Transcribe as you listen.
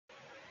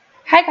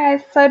Hi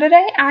guys, so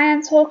today I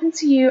am talking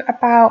to you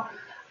about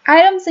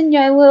items in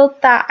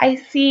YoWorld that I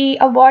see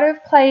a lot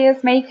of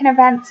players making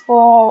events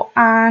for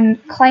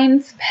and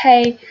claim to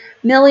pay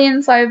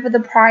millions over the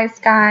price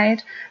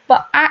guide,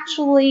 but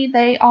actually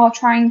they are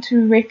trying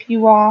to rip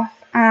you off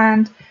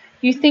and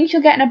you think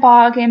you're getting a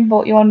bargain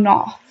but you're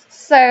not.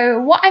 So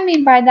what I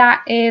mean by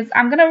that is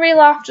I'm going to reel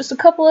off just a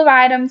couple of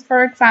items,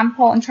 for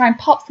example, and try and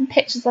pop some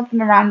pictures of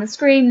them around the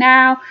screen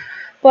now,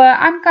 but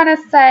I'm going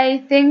to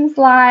say things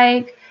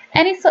like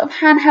any sort of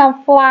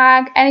handheld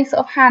flag, any sort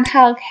of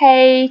handheld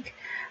cake,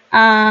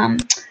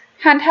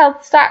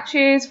 handheld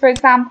statues, for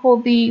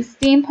example, the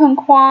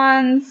steampunk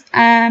ones,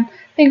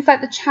 things like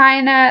the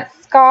China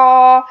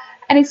scar,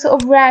 any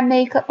sort of rare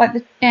makeup like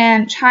the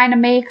China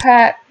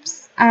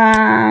makeups,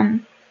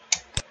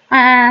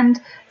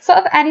 and sort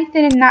of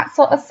anything in that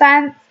sort of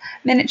sense,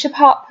 miniature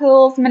park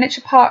pools,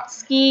 miniature park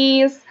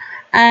skis,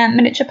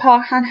 miniature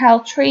park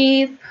handheld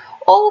trees.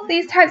 All of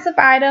these types of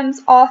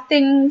items are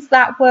things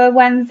that were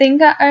when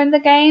Zynga owned the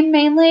game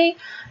mainly,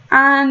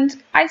 and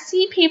I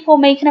see people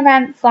making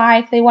events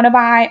like they want to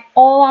buy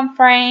all on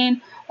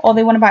frame or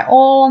they want to buy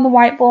all on the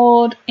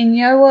whiteboard in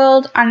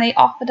YoWorld, and they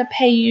offer to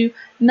pay you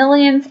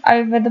millions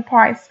over the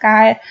price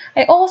guide.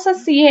 I also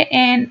see it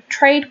in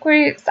trade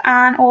groups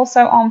and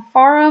also on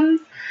forums,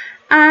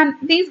 and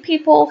these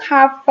people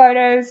have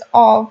photos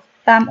of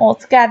them all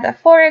together.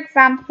 For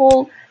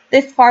example,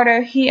 this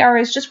photo here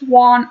is just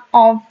one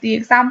of the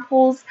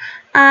examples,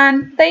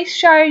 and they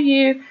show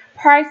you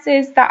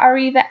prices that are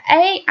either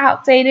A,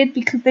 outdated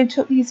because they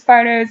took these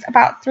photos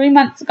about 3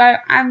 months ago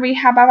and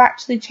Rehab have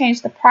actually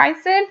changed the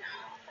pricing,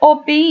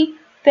 or B,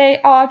 they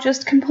are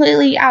just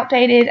completely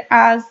outdated.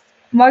 As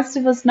most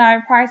of us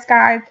know, price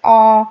guides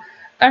are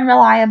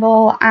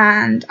unreliable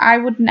and I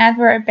would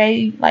never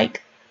obey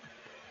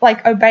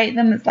obey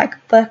them as like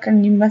a book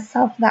and you must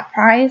sell for that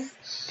price.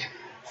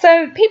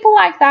 So people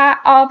like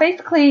that are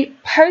basically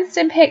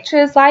posting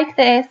pictures like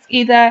this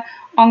either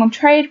on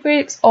trade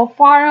groups or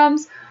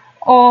forums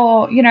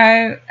or,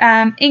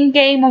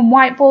 in-game on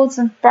whiteboards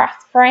and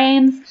brass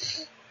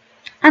frames,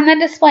 and they're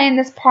displaying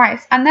this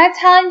price and they're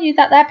telling you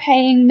that they're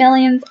paying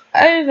millions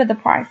over the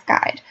price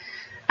guide.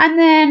 And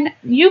then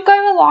you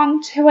go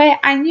along to it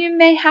and you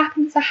may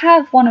happen to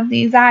have one of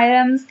these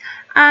items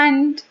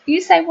and you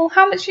say, well,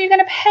 how much are you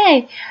going to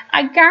pay?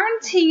 I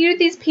guarantee you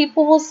these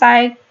people will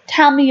say,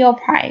 tell me your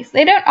price.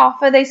 They don't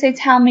offer, they say,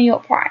 tell me your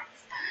price.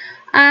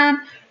 And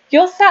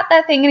you're sat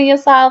there thinking to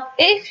yourself,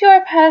 if you're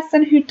a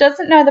person who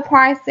doesn't know the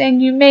pricing,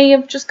 you may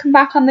have just come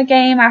back on the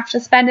game after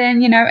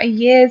spending, a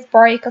year's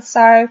break or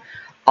so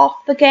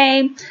off the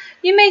game.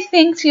 You may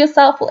think to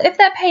yourself, well, if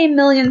they're paying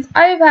millions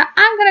over,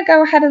 I'm going to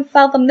go ahead and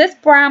sell them this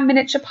brown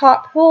miniature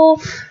park pool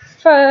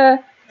for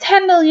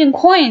 10 million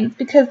coins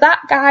because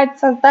that guide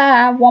says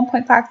there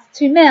 1.5 to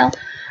 2 mil.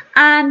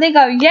 And they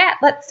go, yeah,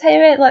 let's take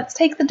it, let's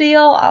take the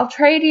deal, I'll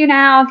trade you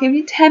now, I'll give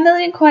you 10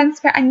 million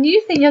coins for it, and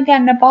you think you're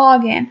getting a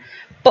bargain.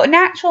 But in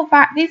actual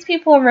fact, these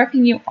people are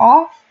ripping you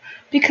off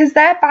because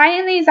they're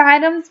buying these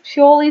items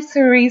purely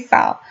to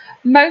resell.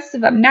 Most of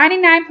them,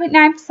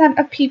 99.9%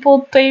 of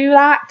people do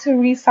that to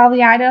resell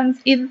the items,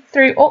 either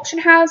through auction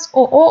house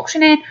or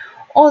auctioning,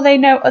 or they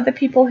know other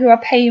people who are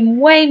paying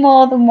way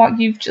more than what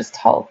you've just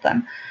told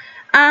them.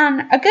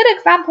 And a good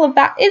example of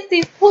that is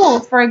these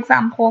pools, for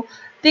example.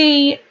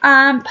 The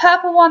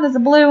purple one, there's a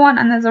blue one,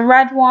 and there's a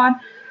red one.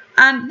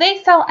 And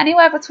they sell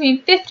anywhere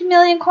between 50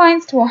 million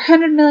coins to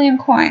 100 million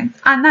coins.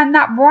 And then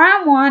that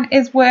brown one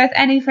is worth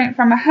anything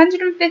from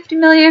 150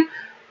 million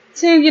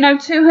to,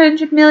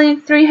 200 million,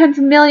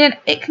 300 million.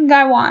 It can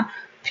go on.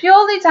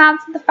 Purely down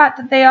to the fact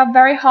that they are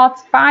very hard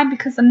to find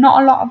because there are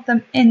not a lot of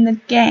them in the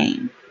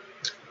game.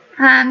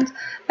 And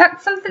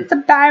that's something to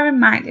bear in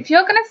mind. If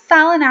you're going to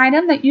sell an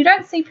item that you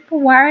don't see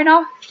people wearing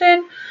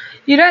often,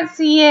 you don't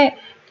see it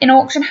in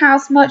auction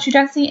house much, you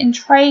don't see it in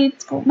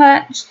trades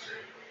much,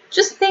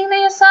 just think to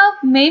yourself,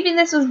 maybe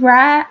this is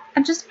rare,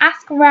 and just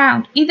ask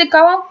around. Either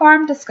go on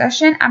forum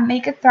discussion and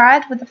make a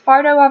thread with a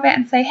photo of it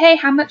and say, hey,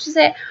 how much is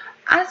it?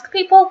 Ask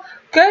people,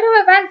 go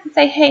to events and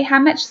say, hey, how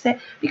much is it?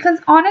 Because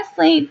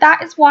honestly,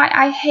 that is why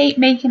I hate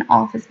making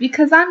offers,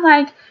 because I'm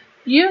like,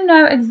 you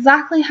know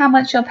exactly how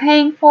much you're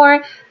paying for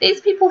it.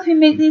 These people who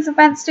make these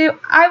events do.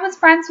 I was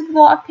friends with a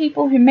lot of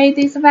people who made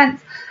these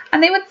events,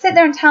 and they would sit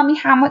there and tell me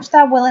how much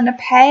they're willing to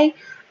pay,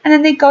 and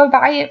then they go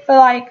buy it for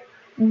like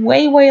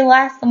way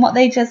less than what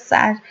they just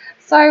said.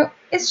 So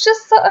it's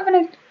just sort of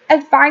an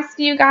advice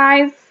for you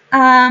guys.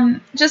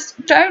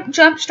 Just don't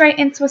jump straight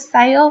into a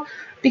sale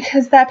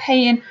because they're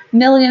paying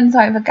millions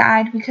over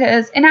guide,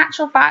 because in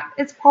actual fact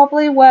it's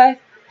probably worth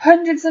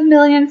hundreds of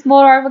millions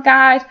more over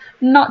guide,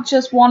 not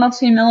just 1 or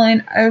 2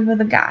 million over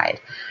the guide.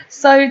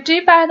 So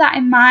do bear that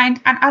in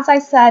mind, and as I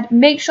said,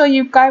 make sure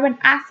you go and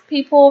ask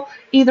people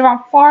either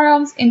on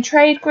forums, in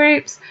trade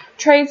groups,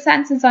 trade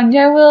centers on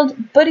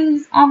YoWorld,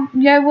 buddies on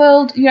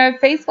YoWorld,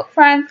 Facebook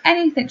friends,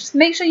 anything. Just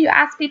make sure you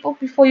ask people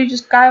before you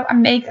just go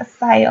and make a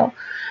sale.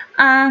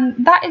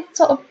 And that is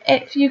sort of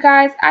it for you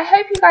guys. I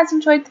hope you guys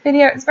enjoyed the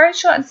video. It's very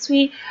short and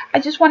sweet. I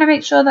just want to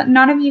make sure that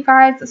none of you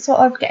guys are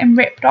sort of getting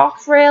ripped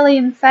off really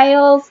in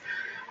sales.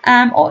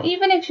 or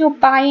even if you're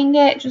buying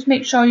it, just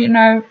make sure you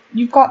know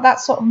you've got that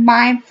sort of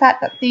mindset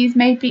that these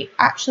may be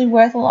actually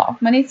worth a lot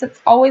of money, so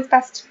it's always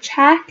best to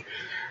check.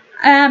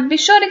 Be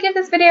sure to give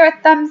this video a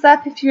thumbs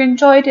up if you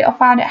enjoyed it or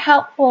found it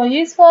helpful or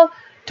useful.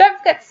 Don't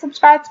forget to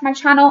subscribe to my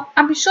channel,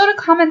 and be sure to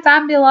comment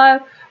down below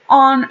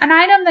on an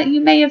item that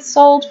you may have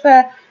sold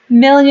for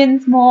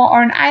millions more,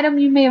 or an item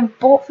you may have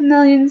bought for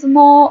millions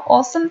more,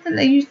 or something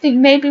that you think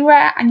may be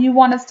rare and you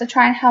want us to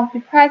try and help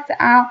you price it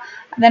out,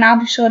 and then I'll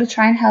be sure to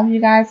try and help you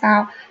guys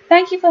out.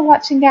 Thank you for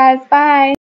watching, guys. Bye.